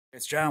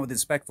It's John with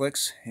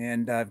InspectFlix,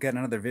 and I've got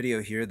another video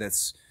here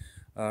that's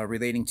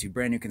relating to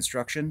brand new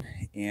construction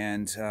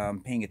and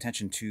paying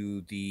attention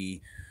to the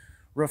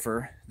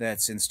roofer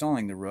that's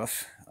installing the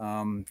roof.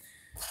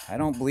 I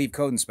don't believe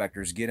code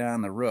inspectors get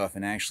on the roof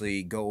and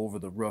actually go over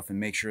the roof and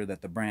make sure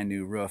that the brand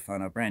new roof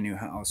on a brand new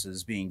house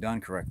is being done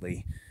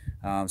correctly.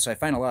 So I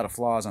find a lot of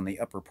flaws on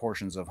the upper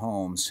portions of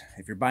homes.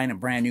 If you're buying a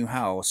brand new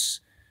house,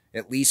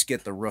 at least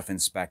get the roof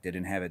inspected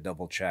and have it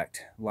double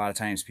checked. A lot of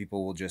times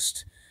people will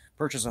just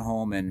purchase a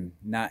home and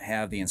not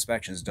have the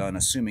inspections done,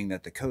 assuming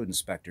that the code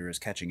inspector is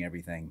catching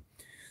everything.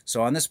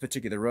 So on this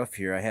particular roof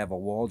here, I have a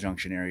wall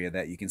junction area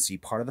that you can see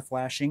part of the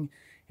flashing,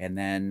 and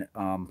then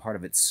part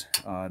of it's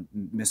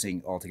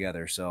missing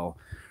altogether. So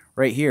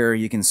right here,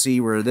 you can see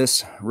where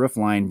this roof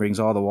line brings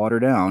all the water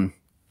down,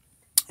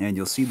 and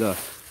you'll see the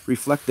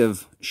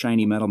reflective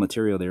shiny metal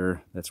material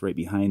there that's right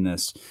behind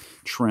this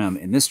trim.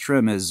 And this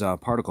trim is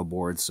particle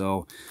board,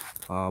 so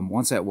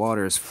once that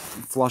water is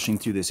flushing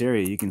through this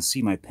area, you can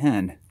see my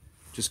pen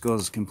just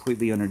goes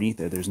completely underneath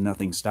it. There's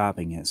nothing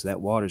stopping it. So that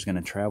water is going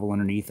to travel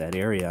underneath that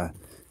area,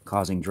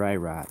 causing dry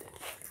rot.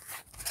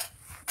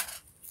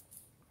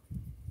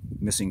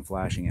 Missing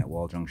flashing at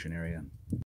wall junction area.